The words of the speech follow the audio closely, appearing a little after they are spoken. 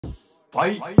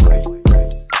Faye.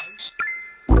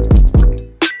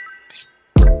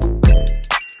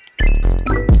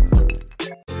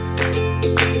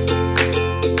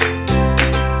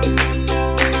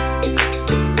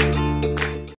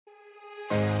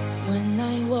 When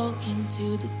I walk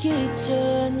into the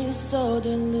kitchen, you saw the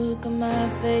look on my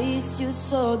face. You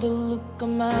saw the look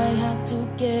on my heart to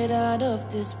get out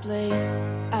of this place.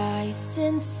 I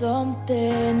sensed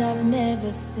something I've never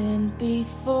seen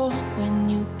before. When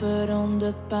you put on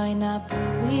the pineapple,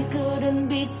 we couldn't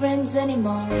be friends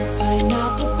anymore.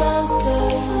 Pineapple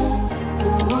thousand,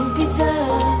 go on pizza.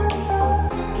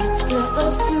 It's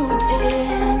a fruit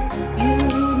and you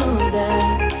know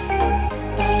that.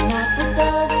 Pineapple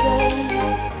doesn't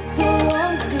go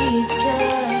on pizza.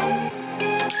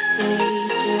 They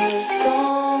just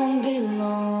don't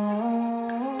belong.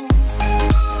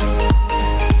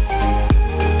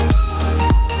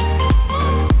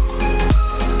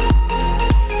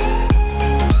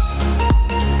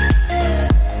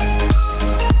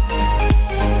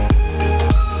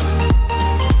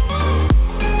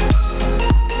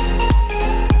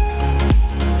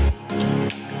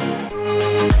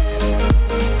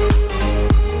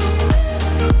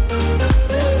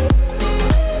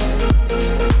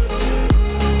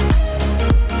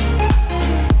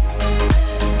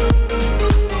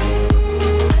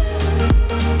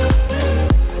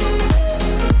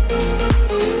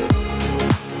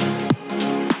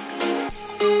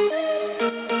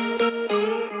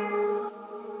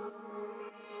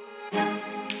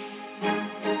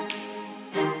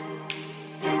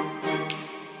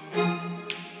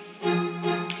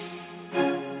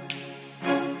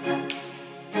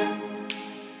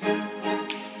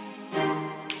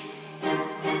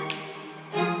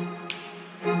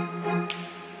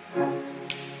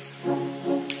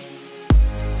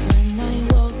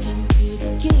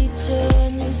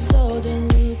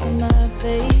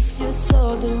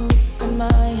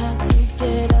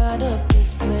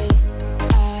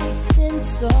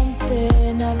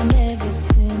 Something I've never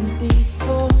seen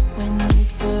before. When you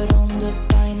put on the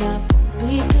pineapple,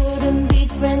 we couldn't be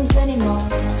friends anymore.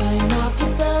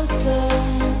 Pineapple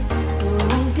doesn't go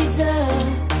on pizza.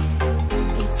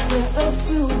 It's a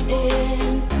fruit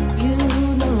and you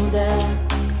know that.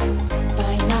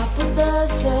 Pineapple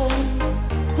doesn't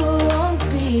go on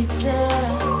pizza.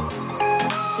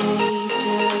 They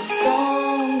just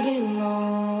don't belong.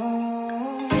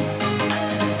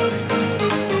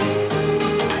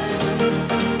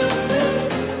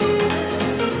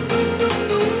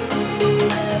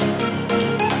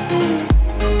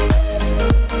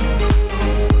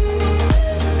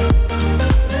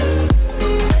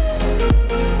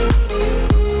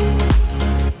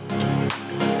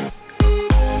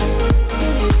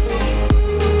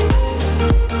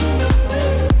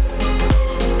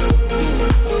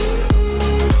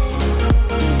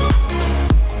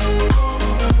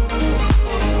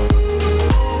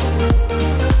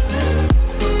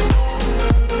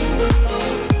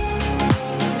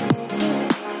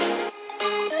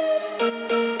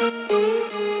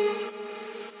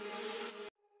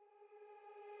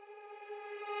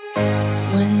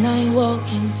 When I walk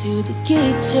into the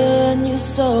kitchen, you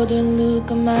saw the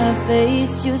look on my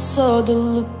face. You saw the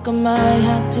look on my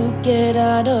heart to get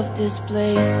out of this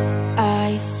place.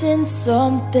 I sensed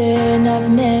something I've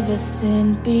never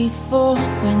seen before.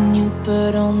 When you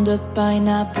put on the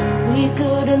pineapple, we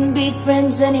couldn't be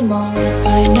friends anymore.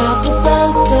 Pineapple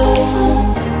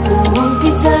doesn't go on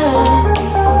pizza.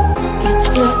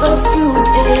 It's a fruit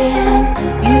and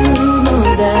you know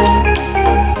that.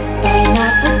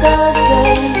 Pineapple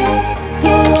doesn't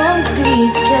go on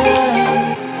pizza.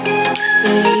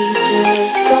 They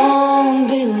just don't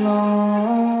belong.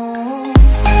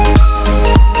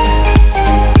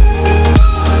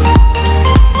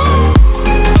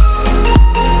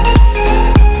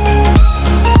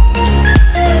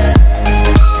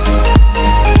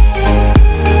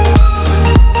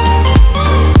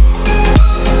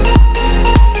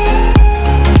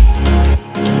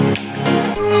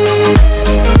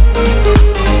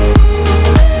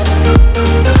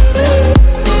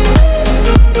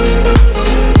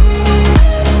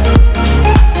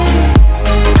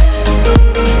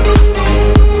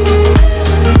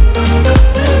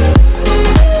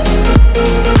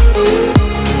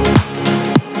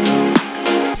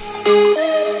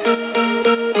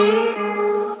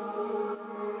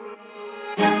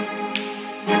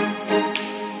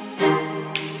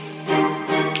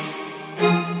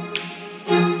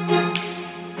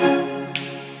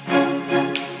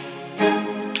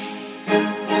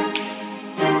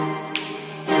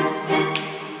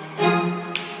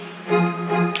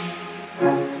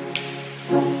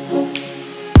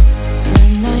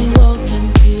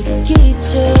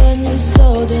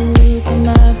 saw the look on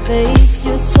my face.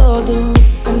 You saw the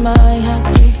look on my heart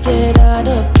to get out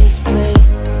of this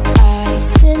place. I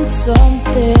sensed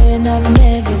something I've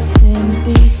never seen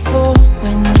before.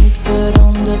 When you put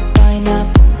on the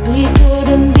pineapple, we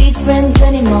couldn't be friends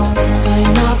anymore.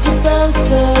 Pineapple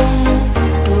doesn't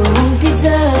go on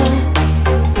pizza.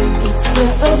 It's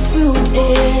a fruit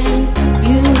and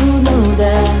you know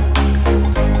that.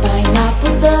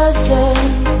 Pineapple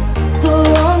doesn't go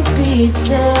on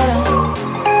pizza.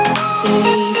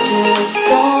 They just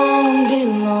don't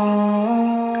belong.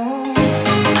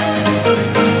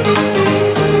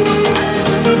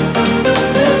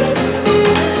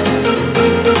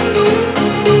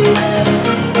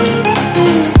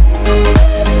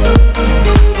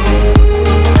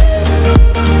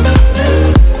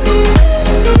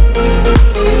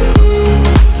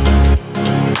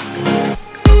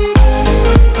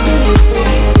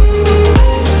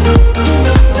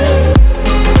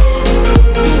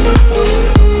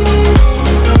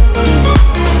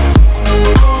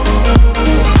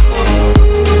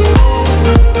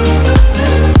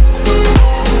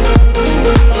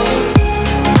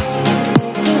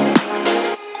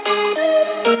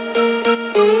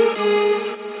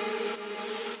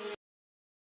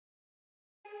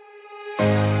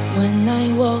 When I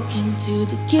walk into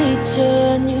the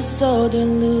kitchen, you saw the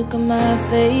look on my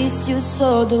face. You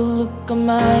saw the look on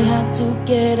my heart to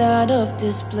get out of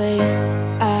this place.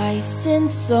 I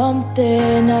sensed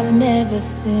something I've never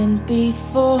seen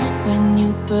before. When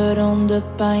you put on the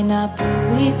pineapple,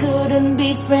 we couldn't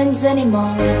be friends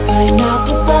anymore.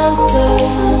 Pineapple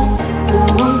doesn't go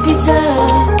on pizza.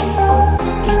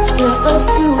 It's a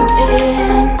fruit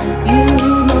and you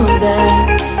know that.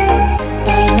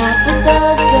 Pineapple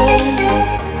doesn't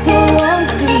go on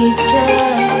pizza.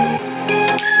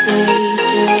 They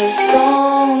just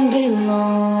don't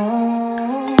belong.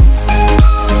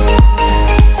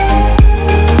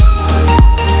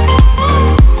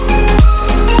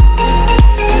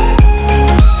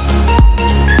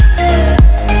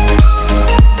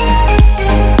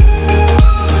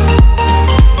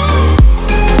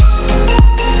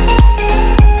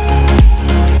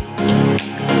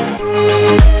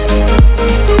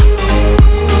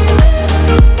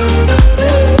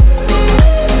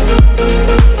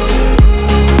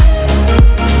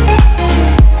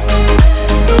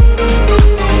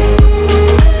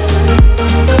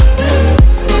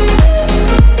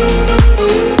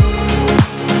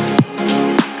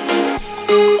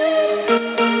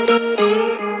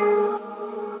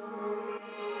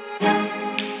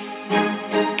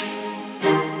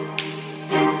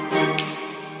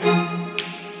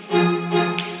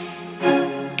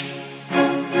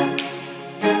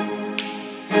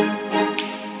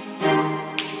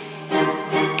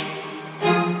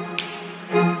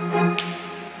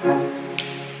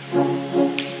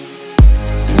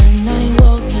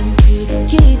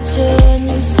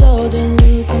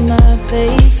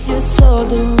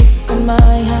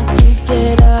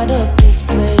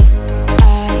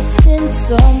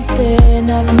 Something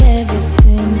I've never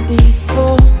seen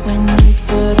before. When you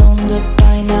put on the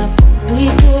pineapple,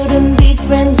 we couldn't be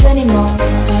friends anymore.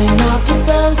 Pineapple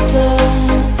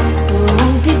doesn't go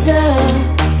on pizza.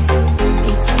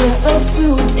 It's a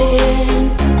fruit and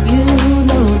you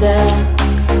know that.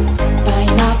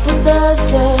 Pineapple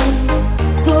doesn't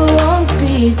go on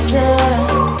pizza.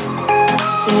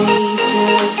 They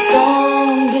just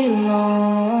don't belong.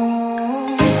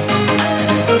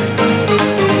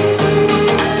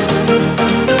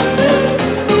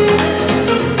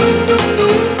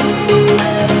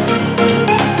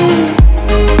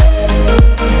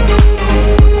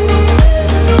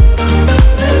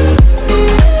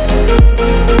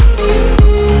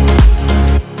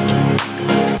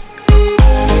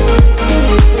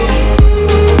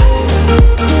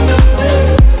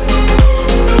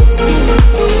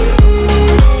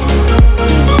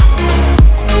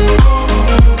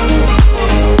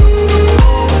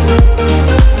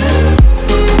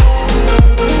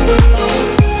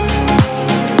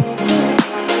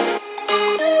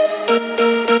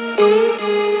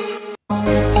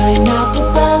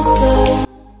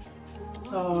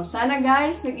 So, sana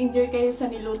guys, nag-enjoy kayo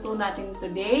sa niluto natin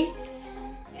today.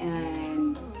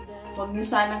 And huwag nyo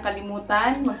sanang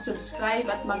kalimutan,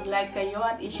 mag-subscribe at mag-like kayo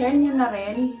at i-share nyo na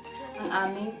rin ang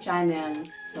aming channel.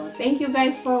 So, thank you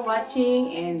guys for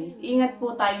watching and ingat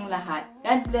po tayong lahat.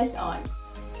 God bless all.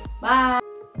 Bye!